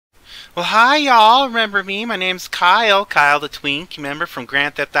Well, hi y'all. Remember me? My name's Kyle. Kyle the Twink. Remember from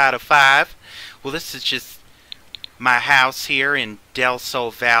Grand Theft Auto 5? Well, this is just my house here in Del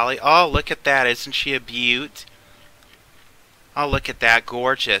Sol Valley. Oh, look at that. Isn't she a beaut? Oh, look at that.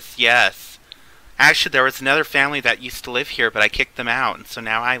 Gorgeous. Yes. Actually, there was another family that used to live here, but I kicked them out, and so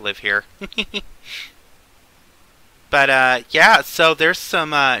now I live here. But, yeah, so there's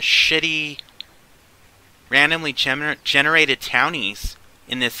some shitty, randomly generated townies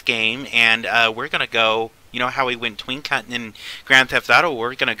in this game, and we're gonna go. You know how we went twink hunting in Grand Theft Auto?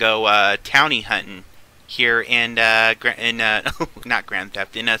 We're gonna go townie hunting here in not Grand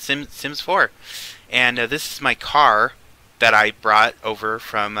Theft in Sims 4. And this is my car that I brought over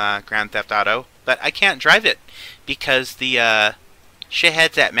from Grand Theft Auto, but I can't drive it because the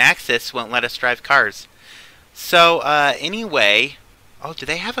shitheads at Maxis won't let us drive cars. So anyway, oh, do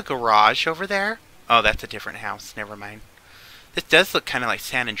they have a garage over there? Oh, that's a different house. Never mind. This does look kind of like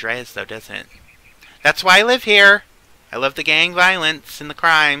San Andreas, though, doesn't it? That's why I live here. I love the gang violence and the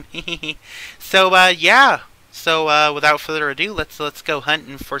crime. So, yeah. So, without further ado, let's go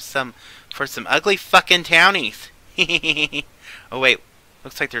hunting for some ugly fucking townies. Oh wait,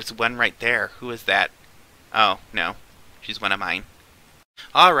 looks like there's one right there. Who is that? Oh no, she's one of mine.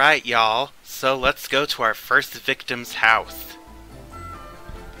 All right, y'all. So let's go to our first victim's house.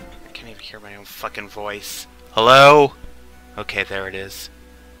 I can't even hear my own fucking voice. Hello? Okay, there it is.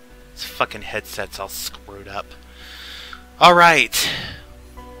 This fucking headset's all screwed up. Alright.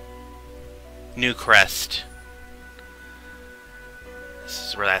 Newcrest. This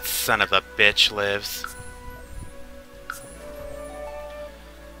is where that son of a bitch lives.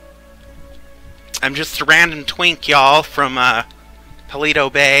 I'm just a random twink, y'all, from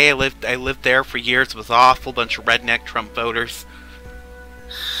Paleto Bay. I lived there for years. It was awful. Bunch of redneck Trump voters.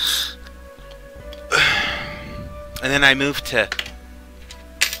 And then I moved to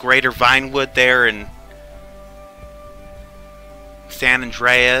Greater Vinewood there in San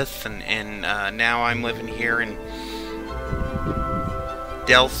Andreas, and now I'm living here in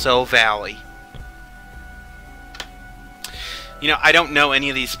Del Sol Valley. You know, I don't know any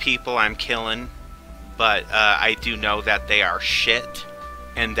of these people I'm killing, but I do know that they are shit,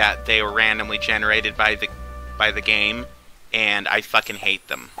 and that they were randomly generated by the game, and I fucking hate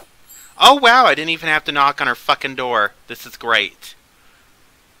them. Oh wow, I didn't even have to knock on her fucking door. This is great.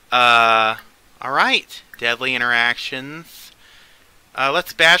 Alright. Deadly interactions.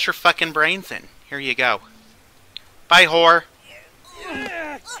 Let's bash her fucking brains in. Here you go. Bye, whore.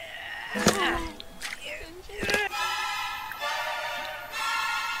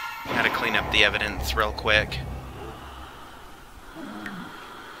 Gotta clean up the evidence real quick.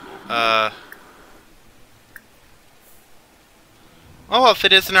 Oh, if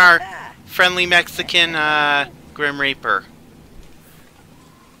it isn't our friendly Mexican, Grim Reaper.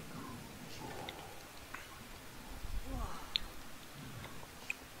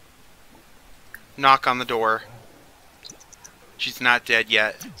 Knock on the door. She's not dead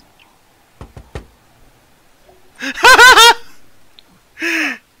yet.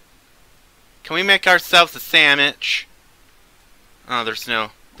 Can we make ourselves a sandwich? Oh, there's no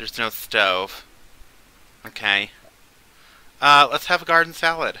stove. Okay. Let's have a garden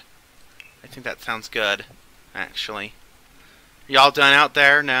salad. I think that sounds good, actually. Y'all done out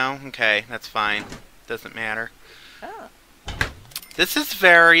there? No? Okay, that's fine. Doesn't matter. Oh. This is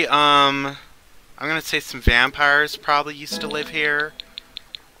very, I'm gonna say some vampires probably used to live here.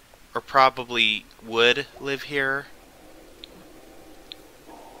 Or probably would live here.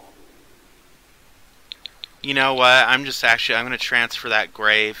 You know what? I'm gonna transfer that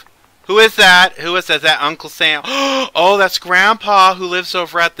grave. Who is that? Who is that? Is that Uncle Sam? Oh, that's Grandpa who lives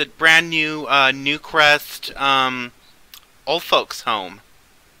over at the brand new Newcrest old folks home.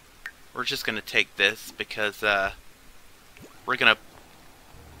 We're just gonna take this because we're gonna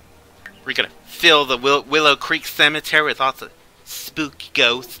fill the Willow Creek Cemetery with lots of spooky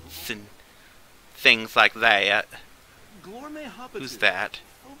ghosts and things like that. Who's that?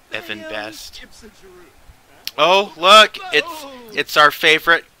 Evan Best. Oh, look! It's our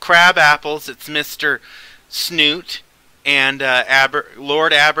favorite crab apples. It's Mr. Snoot and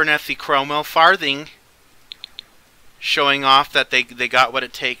Lord Abernethy Cromwell Farthing, showing off that they got what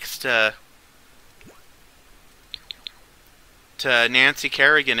it takes to Nancy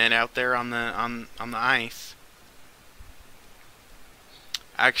Kerrigan it out there on the ice.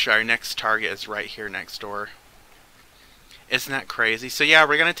 Actually, our next target is right here next door. Isn't that crazy? So yeah,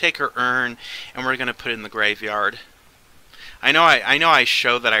 we're gonna take her urn and we're gonna put it in the graveyard. I know I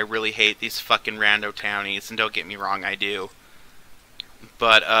show that I really hate these fucking rando townies, and don't get me wrong, I do.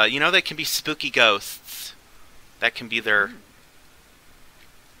 But you know, they can be spooky ghosts. That can be their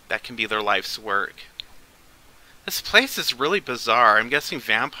that can be their life's work. This place is really bizarre. I'm guessing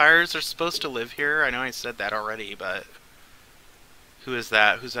vampires are supposed to live here. I know I said that already, but... Who is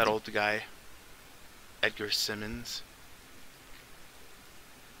that? Who's that old guy? Edgar Simmons.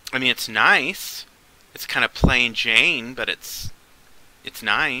 I mean, it's nice. It's kind of plain Jane, but it's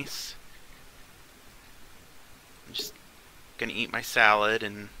nice. I'm just gonna eat my salad,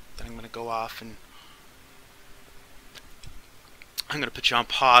 and then I'm gonna go off and... I'm gonna put you on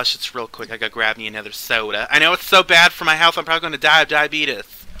pause just real quick. I gotta grab me another soda. I know it's so bad for my health, I'm probably gonna die of diabetes.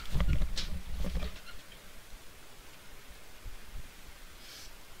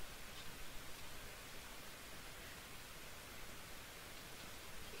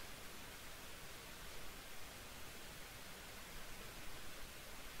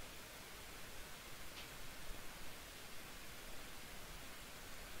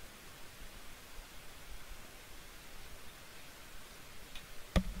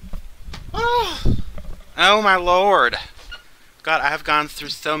 Oh my lord. God, I have gone through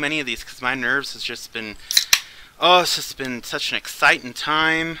so many of these because my nerves has just been... Oh, it's just been such an exciting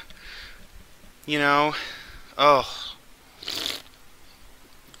time. You know? Oh.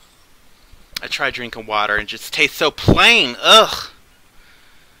 I tried drinking water and it just tastes so plain. Ugh.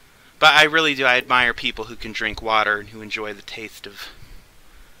 But I really do. I admire people who can drink water and who enjoy the taste of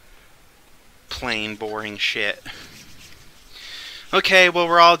plain, boring shit. Okay, well,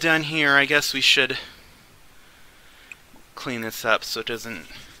 we're all done here. I guess we should clean this up so it doesn't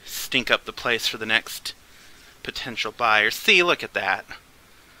stink up the place for the next potential buyers. See, look at that.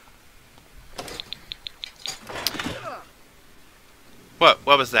 What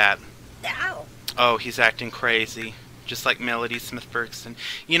was that? Ow. Oh, he's acting crazy. Just like Melody Smith-Bergson.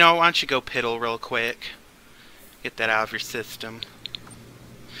 You know, why don't you go piddle real quick? Get that out of your system.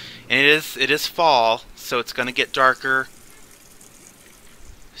 And it is fall, so it's gonna get darker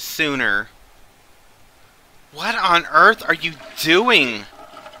sooner. What on earth are you doing?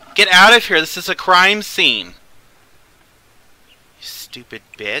 Get out of here. This is a crime scene. You stupid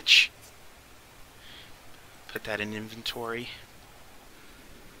bitch. Put that in inventory.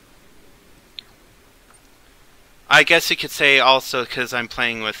 I guess you could say also, because I'm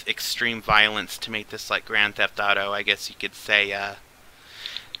playing with extreme violence to make this like Grand Theft Auto, I guess you could say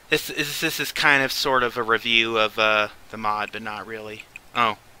this is kind of sort of a review of the mod, but not really.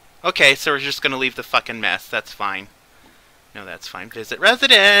 Oh. Okay, so we're just gonna leave the fucking mess. That's fine. No, that's fine. Visit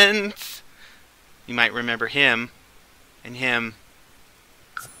residence! You might remember him and him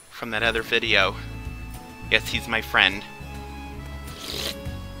from that other video. Yes, he's my friend.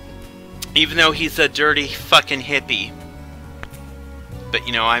 Even though he's a dirty fucking hippie. But,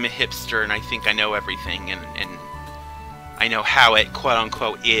 you know, I'm a hipster and I think I know everything and I know how it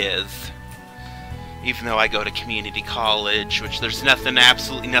quote-unquote is. Even though I go to community college, which there's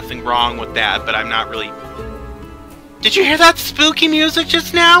absolutely nothing wrong with that, but I'm not really... Did you hear that spooky music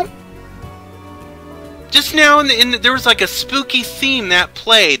just now? Just now, there was like a spooky theme that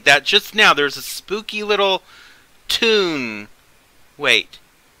played, that just now, there's a spooky little tune. Wait.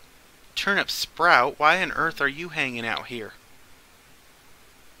 Turnip Sprout? Why on earth are you hanging out here?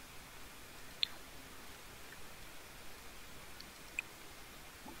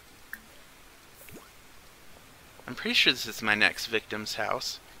 I'm pretty sure this is my next victim's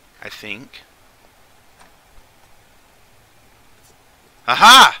house. I think.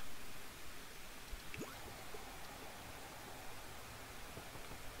 Aha!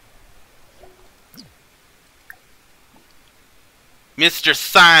 Mr.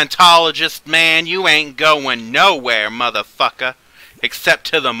 Scientologist man, you ain't going nowhere, motherfucker. Except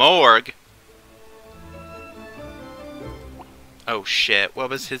to the morgue. Oh shit, what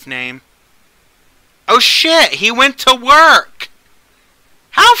was his name? Oh shit, he went to work!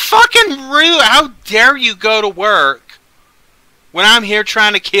 How fucking rude! How dare you go to work when I'm here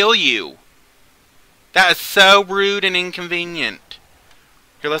trying to kill you? That is so rude and inconvenient.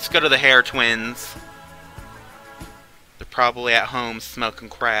 Here, let's go to the Hair Twins. They're probably at home smoking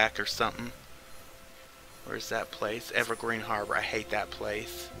crack or something. Where's that place? Evergreen Harbor. I hate that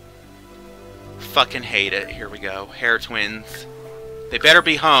place. Fucking hate it. Here we go. Hair Twins. They better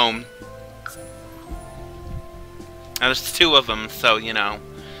be home. Now, there's two of them, so, you know,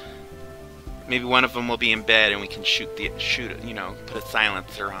 maybe one of them will be in bed and we can shoot it, you know, put a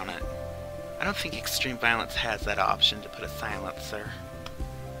silencer on it. I don't think Extreme Violence has that option to put a silencer.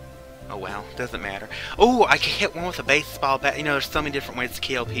 Oh well, doesn't matter. Oh, I can hit one with a baseball bat. You know, there's so many different ways to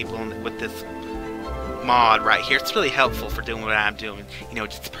kill people with this mod right here. It's really helpful for doing what I'm doing. You know,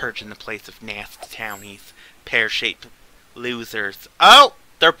 just purging the place of nasty townies, pear-shaped losers. Oh,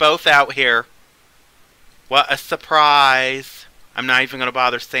 they're both out here. What a surprise. I'm not even gonna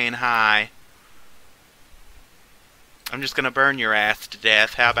bother saying hi. I'm just gonna burn your ass to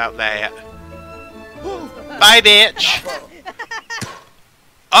death. How about that? Bye, bitch!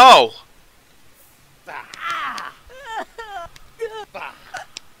 Oh!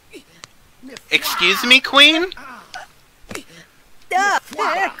 Excuse me, Queen?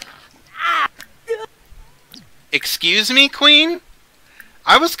 Excuse me, Queen?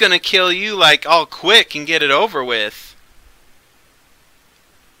 I was gonna kill you, like, all quick and get it over with.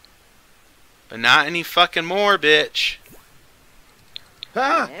 But not any fucking more, bitch.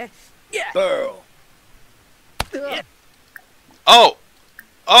 Huh? Burl. Oh!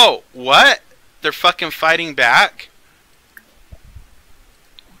 Oh, what? They're fucking fighting back?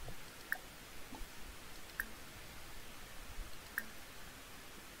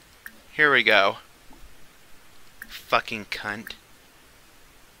 Here we go. Fucking cunt.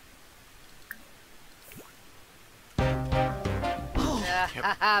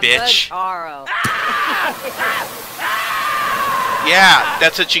 Bitch. Yeah,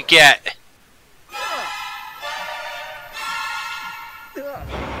 that's what you get.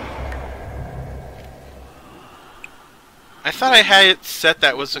 I thought I had it set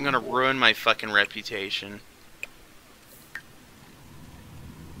that wasn't gonna ruin my fucking reputation.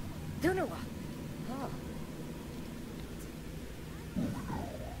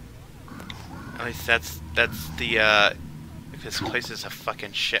 At least that's the this place is a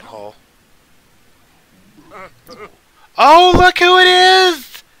fucking shithole. Oh, look who it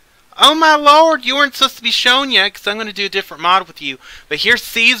is! Oh my lord, you weren't supposed to be shown yet, because I'm gonna do a different mod with you. But here's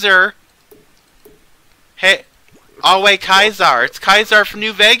Caesar. Hey, Alway Kaiser. It's Kaiser from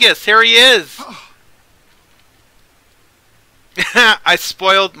New Vegas. Here he is. I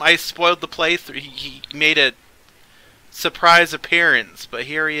spoiled the playthrough. He made a surprise appearance, but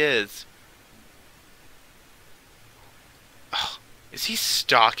here he is. Oh, is he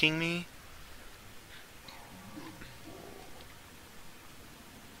stalking me?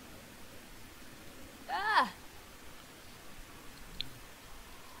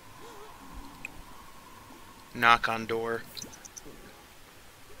 Knock on door.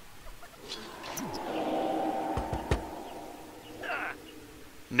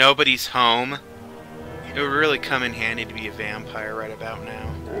 Nobody's home. It would really come in handy to be a vampire right about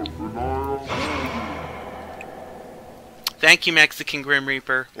now. Thank you, Mexican Grim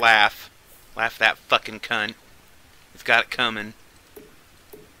Reaper. Laugh. Laugh that fucking cunt. He's got it coming.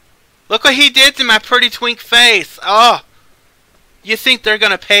 Look what he did to my pretty twink face. Oh! You think they're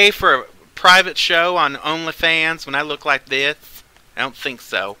gonna pay for a private show on OnlyFans when I look like this? I don't think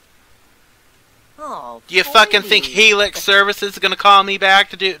so. Oh, Do you fucking think Helix Services is gonna call me back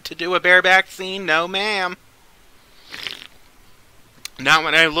to do a bareback scene? No, ma'am. Not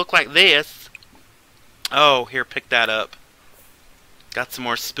when I look like this. Oh, here, pick that up. Got some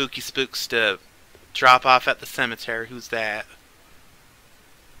more spooky spooks to drop off at the cemetery. Who's that?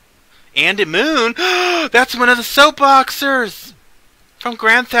 Andy Moon? That's one of the soapboxers! From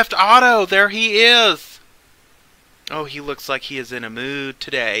Grand Theft Auto. There he is. Oh, he looks like he is in a mood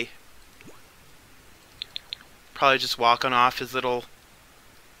today. Probably just walking off his little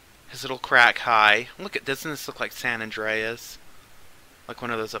crack high. Look at, doesn't this look like San Andreas? Like one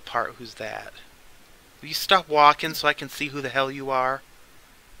of those apart. Who's that? Will you stop walking so I can see who the hell you are?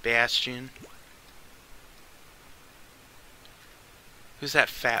 Bastion. Who's that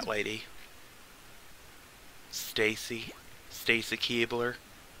fat lady? Stacy Keebler.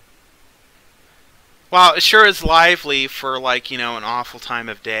 Wow, it sure is lively for, like, you know, an awful time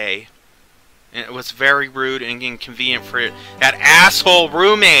of day. And it was very rude and inconvenient for that asshole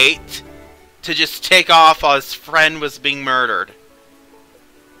roommate to just take off while his friend was being murdered.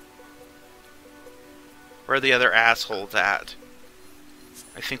 Where are the other assholes at?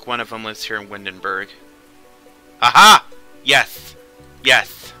 I think one of them lives here in Windenburg. Aha! Yes!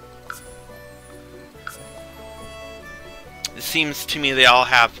 Yes! It seems to me they all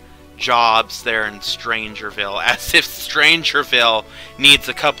have jobs there in Strangerville, as if Strangerville needs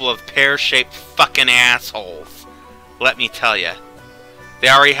a couple of pear-shaped fucking assholes. Let me tell you. They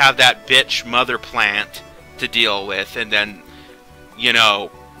already have that bitch mother plant to deal with, and then, you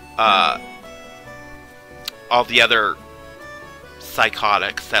know, all the other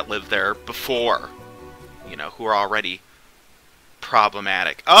psychotics that lived there before, you know, who are already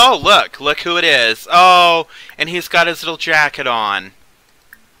problematic. Oh, look who it is. Oh, and he's got his little jacket on.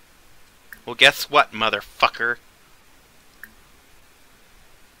 Well, guess what, motherfucker?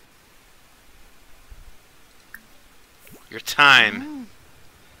 Your time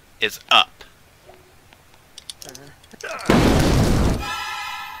is up.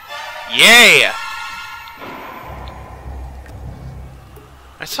 Yeah!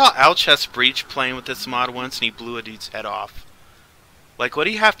 I saw Alchest Breach playing with this mod once and he blew a dude's head off. Like, what do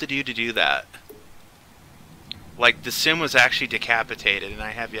you have to do that? Like, the sim was actually decapitated and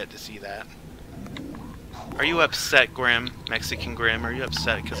I have yet to see that. Are you upset, Grim? Mexican Grim? Are you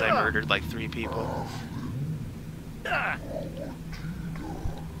upset because I murdered like 3 people?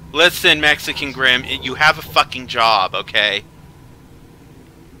 Listen, Mexican Grim, you have a fucking job, okay?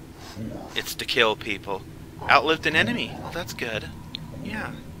 It's to kill people. Outlived an enemy. Well, that's good.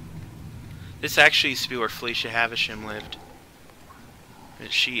 Yeah. This actually used to be where Felicia Havisham lived.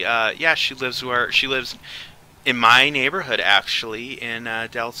 Yeah, she lives in my neighborhood, actually, in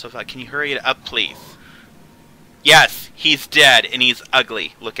Del Sofá. Can you hurry it up, please? Yes, he's dead, and he's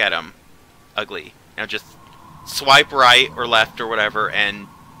ugly. Look at him. Ugly. Now just swipe right or left or whatever, and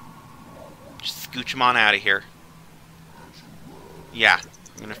just scooch him on out of here. Yeah,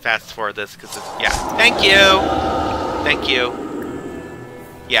 I'm gonna fast forward this, because yeah. Thank you! Thank you.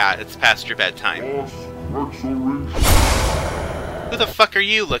 Yeah, it's past your bedtime. Who the fuck are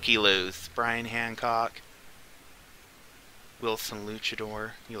you, looky-loos? Brian Hancock. Wilson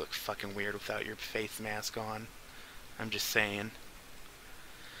Luchador. You look fucking weird without your face mask on. I'm just saying.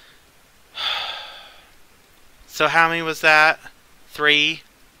 So how many was that? 3?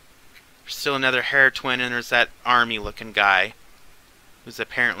 There's still another hair twin, and there's that army-looking guy who's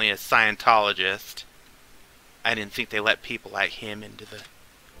apparently a Scientologist. I didn't think they let people like him into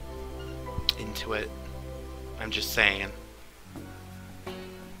it. I'm just saying.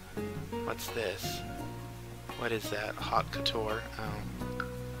 What's this? What is that? Haute Couture? Oh.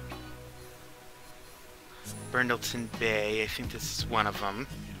 Brindleton Bay. I think this is one of them.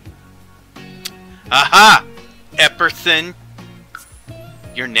 Aha! Epperson!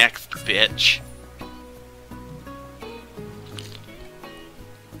 You're next, bitch.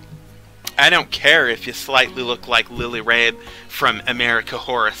 I don't care if you slightly look like Lily Rabe from American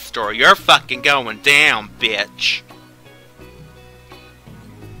Horror Story. You're fucking going down, bitch.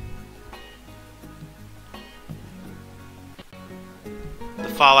 The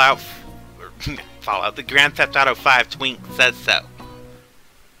Fallout, the Grand Theft Auto 5 twink says so.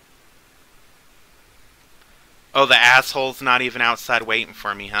 Oh, the asshole's not even outside waiting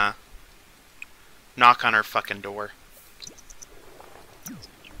for me, huh? Knock on her fucking door.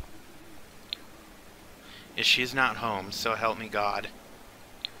 If she's not home, so help me God.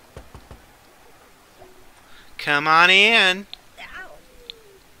 Come on in.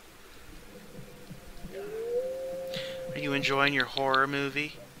 Are you enjoying your horror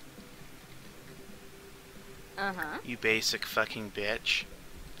movie? Uh-huh. You basic fucking bitch.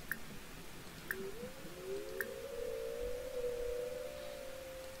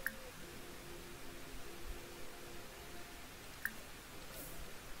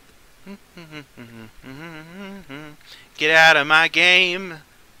 Get out of my game.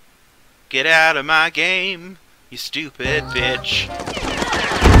 Get out of my game, you stupid bitch.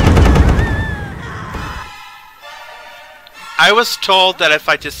 I was told that if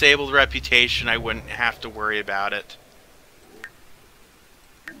I disabled reputation, I wouldn't have to worry about it.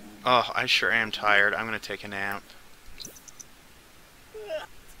 Oh, I sure am tired. I'm gonna take a nap.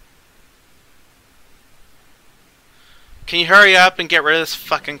 Can you hurry up and get rid of this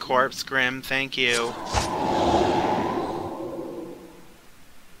fucking corpse, Grim? Thank you.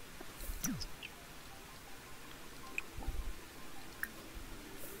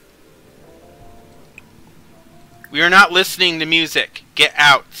 We are not listening to music. Get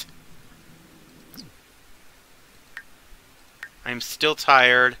out. I'm still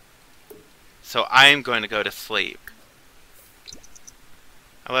tired, so I am going to go to sleep.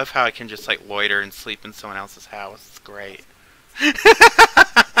 I love how I can just like loiter and sleep in someone else's house. It's great.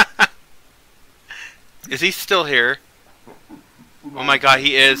 Is he still here? Oh my god,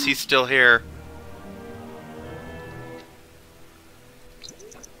 he is. He's still here.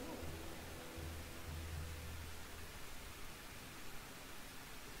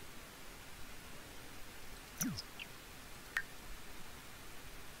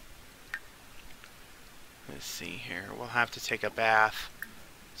 Let's see here. We'll have to take a bath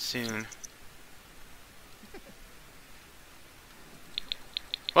soon.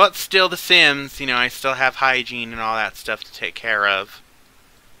 Well, it's still The Sims. You know, I still have hygiene and all that stuff to take care of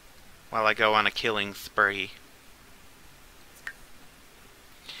while I go on a killing spree.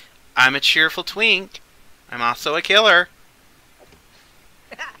 I'm a cheerful twink. I'm also a killer.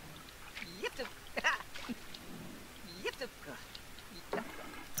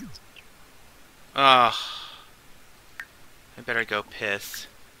 Ugh. I better go piss.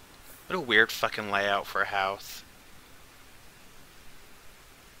 What a weird fucking layout for a house.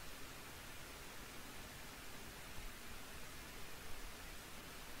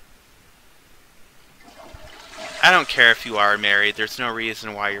 I don't care if you are married. There's no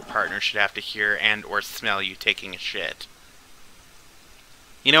reason why your partner should have to hear and or smell you taking a shit.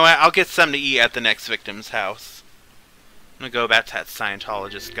 You know what? I'll get something to eat at the next victim's house. I'm gonna go back to that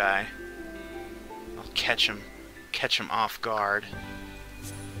Scientologist guy. I'll catch him off guard.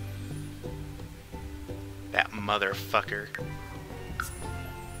 That motherfucker.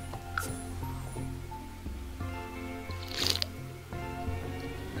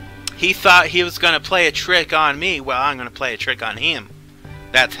 He thought he was gonna play a trick on me. Well, I'm gonna play a trick on him.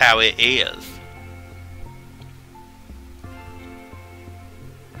 That's how it is.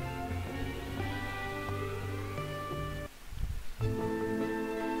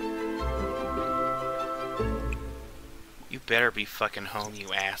 You better be fucking home,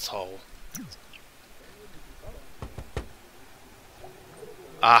 you asshole.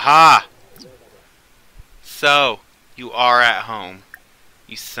 Aha! So, you are at home.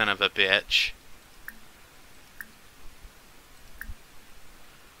 You son of a bitch.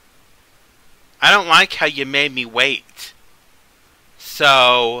 I don't like how you made me wait.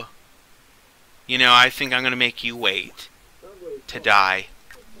 So, you know, I think I'm gonna make you wait to die.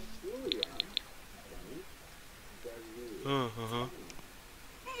 Uh-huh.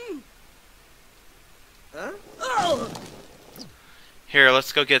 Here,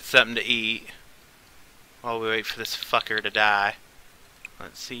 let's go get something to eat while we wait for this fucker to die.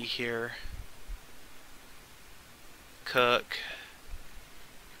 Let's see here. Cook.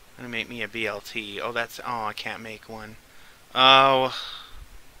 I'm gonna make me a BLT. Oh, I can't make one. Oh.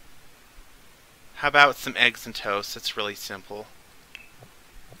 How about some eggs and toast? It's really simple.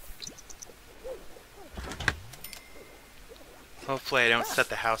 Hopefully I don't set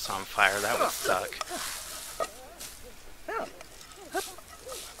the house on fire. That would suck.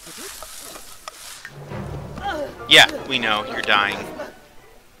 Yeah, we know. You're dying.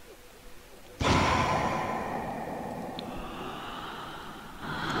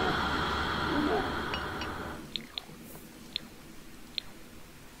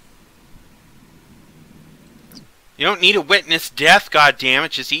 You don't need to witness death,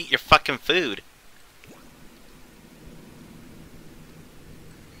 goddammit. Just eat your fucking food.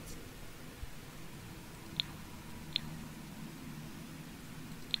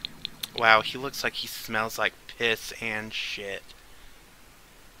 Wow, he looks like he smells like piss and shit.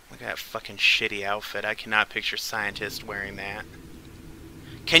 Look at that fucking shitty outfit. I cannot picture scientists wearing that.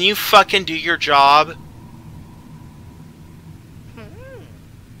 Can you fucking do your job?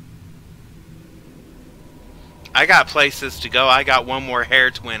 I got places to go. I got one more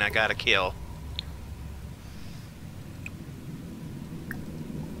hair twin I gotta kill.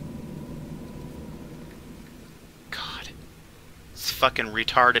 God. This fucking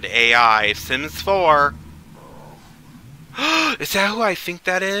retarded AI. Sims 4. Is that who I think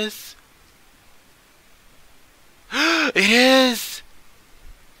that is? It is!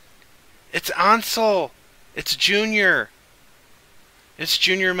 It's Ansel! It's Junior! It's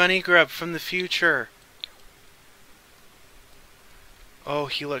Junior Money Grub from the future. Oh,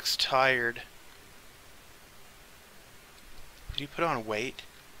 he looks tired. Did he put on weight?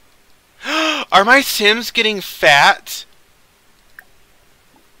 Are my Sims getting fat?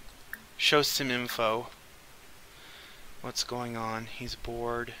 Show Sim info. What's going on? He's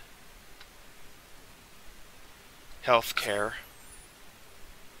bored. Healthcare.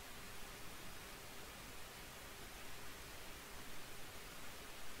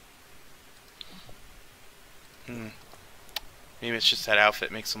 Maybe it's just that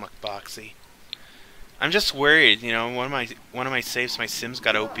outfit makes him look boxy. I'm just worried, you know, one of my saves, my Sims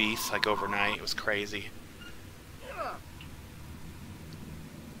got obese like overnight. It was crazy.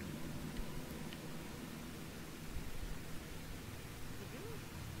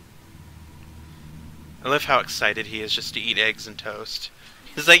 I love how excited he is just to eat eggs and toast.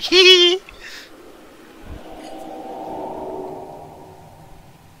 He's like, hee hee!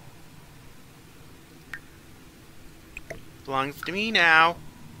 Belongs to me now.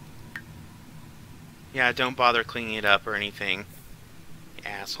 Yeah, don't bother cleaning it up or anything. You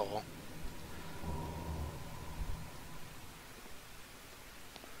asshole.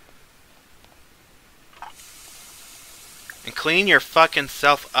 And clean your fucking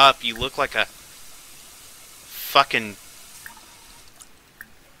self up. You look like a fucking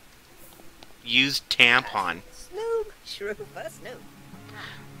used tampon.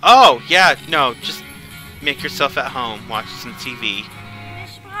 Oh, yeah, no, just make yourself at home, watch some TV.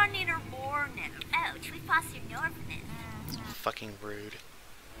 Fucking rude.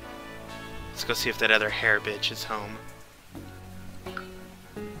 Let's go see if that other hair bitch is home.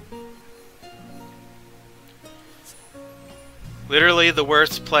 Literally the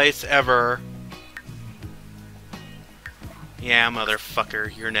worst place ever. Yeah,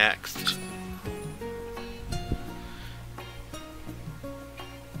 motherfucker, you're next.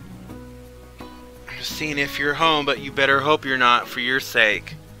 I'm just seeing if you're home, but you better hope you're not, for your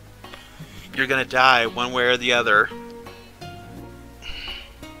sake. You're gonna die one way or the other.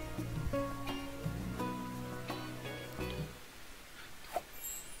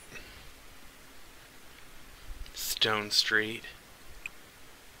 Stone Street.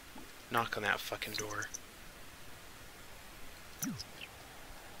 Knock on that fucking door.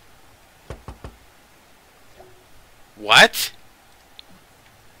 What?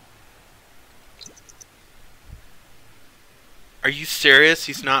 Are you serious?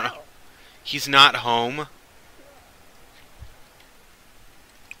 He's not home?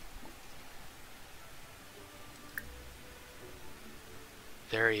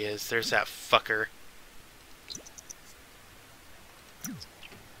 There he is. There's that fucker.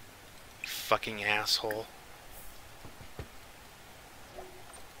 Fucking asshole.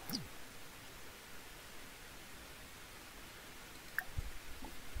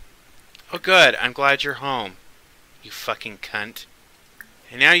 Oh good, I'm glad you're home, you fucking cunt.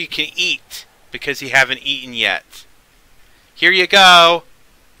 And now you can eat, because you haven't eaten yet. Here you go!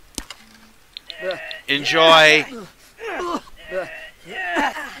 Enjoy!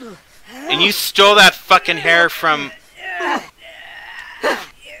 And you stole that fucking hair from...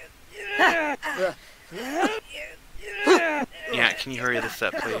 Yeah, can you hurry this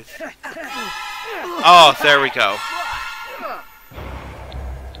up, please? Oh, there we go.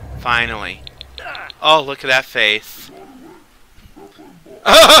 Finally. Oh, look at that face.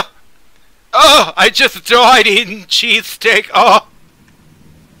 Oh! Oh! I just died eating cheesesteak! Oh!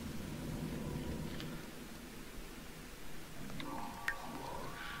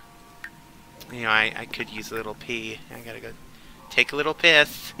 You know, I could use a little pee. I gotta go take a little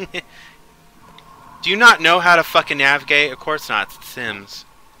piss. Do you not know how to fucking navigate? Of course not. It's Sims.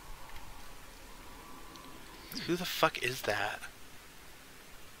 Who the fuck is that?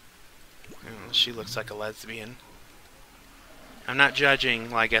 Oh, she looks like a lesbian. I'm not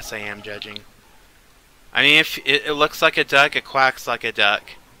judging. Well, I guess I am judging. I mean, if it looks like a duck, it quacks like a duck.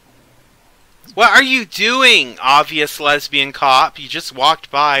 What are you doing, obvious lesbian cop? You just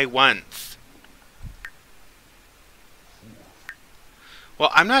walked by once. Well,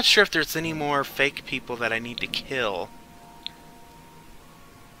 I'm not sure if there's any more fake people that I need to kill.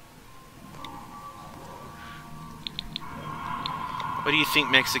 What do you think,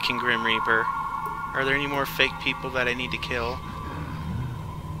 Mexican Grim Reaper? Are there any more fake people that I need to kill?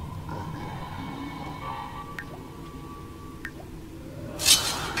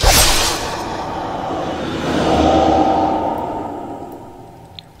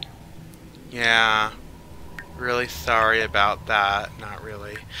 Yeah. Really sorry about that. Not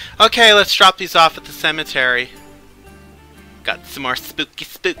really. Okay, let's drop these off at the cemetery. Got some more spooky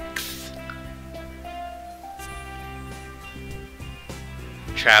spooks.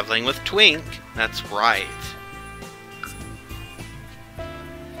 Traveling with Twink. That's right.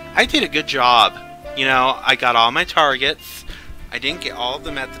 I did a good job. You know, I got all my targets. I didn't get all of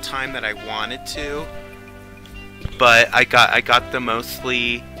them at the time that I wanted to. But I got them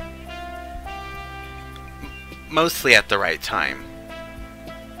mostly at the right time.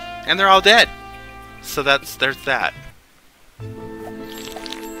 And they're all dead. So there's that.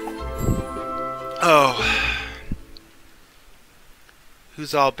 Oh.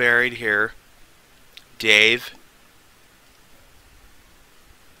 Who's all buried here? Dave.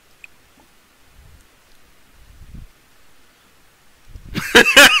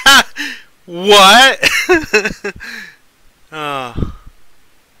 What? Oh.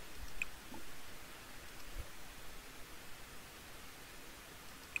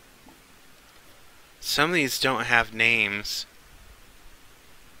 Some of these don't have names.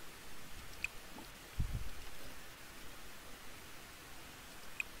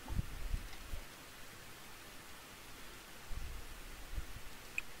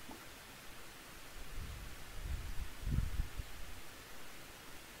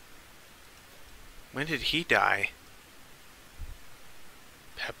 When did he die?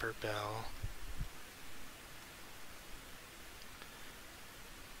 Pepper Bell.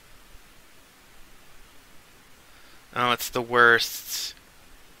 Oh, it's the worst.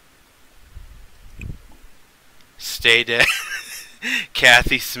 Stay dead.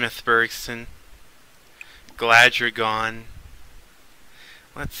 Kathy Smith Bergson. Glad you're gone.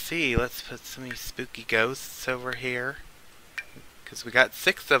 Let's see. Let's put some of these spooky ghosts over here. Because we got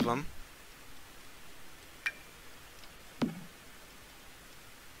 6 of them.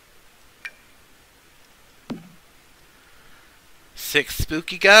 Six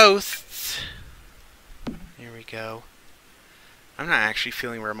spooky ghosts. Here we go. I'm not actually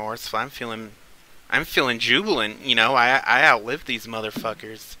feeling remorseful. I'm feeling jubilant. You know, I outlived these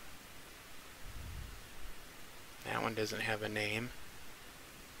motherfuckers. That one doesn't have a name.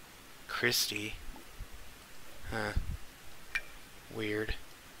 Christy. Huh. Weird.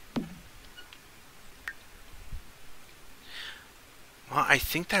 Well, I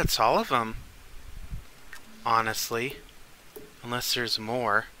think that's all of them. Honestly. Unless there's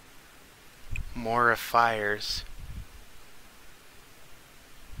more. More of fires.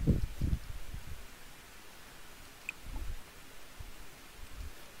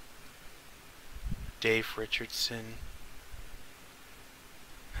 Dave Richardson.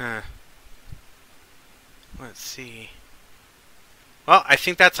 Huh. Let's see. Well, I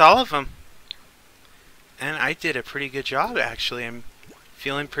think that's all of them. And I did a pretty good job, actually. I'm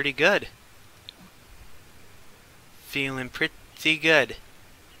feeling pretty good. Feeling pretty good.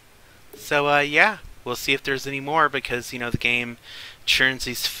 So, yeah. We'll see if there's any more because, you know, the game churns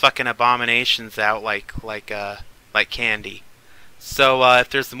these fucking abominations out like candy. So, if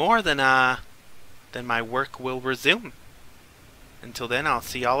there's more, then my work will resume. Until then, I'll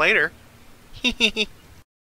see y'all later.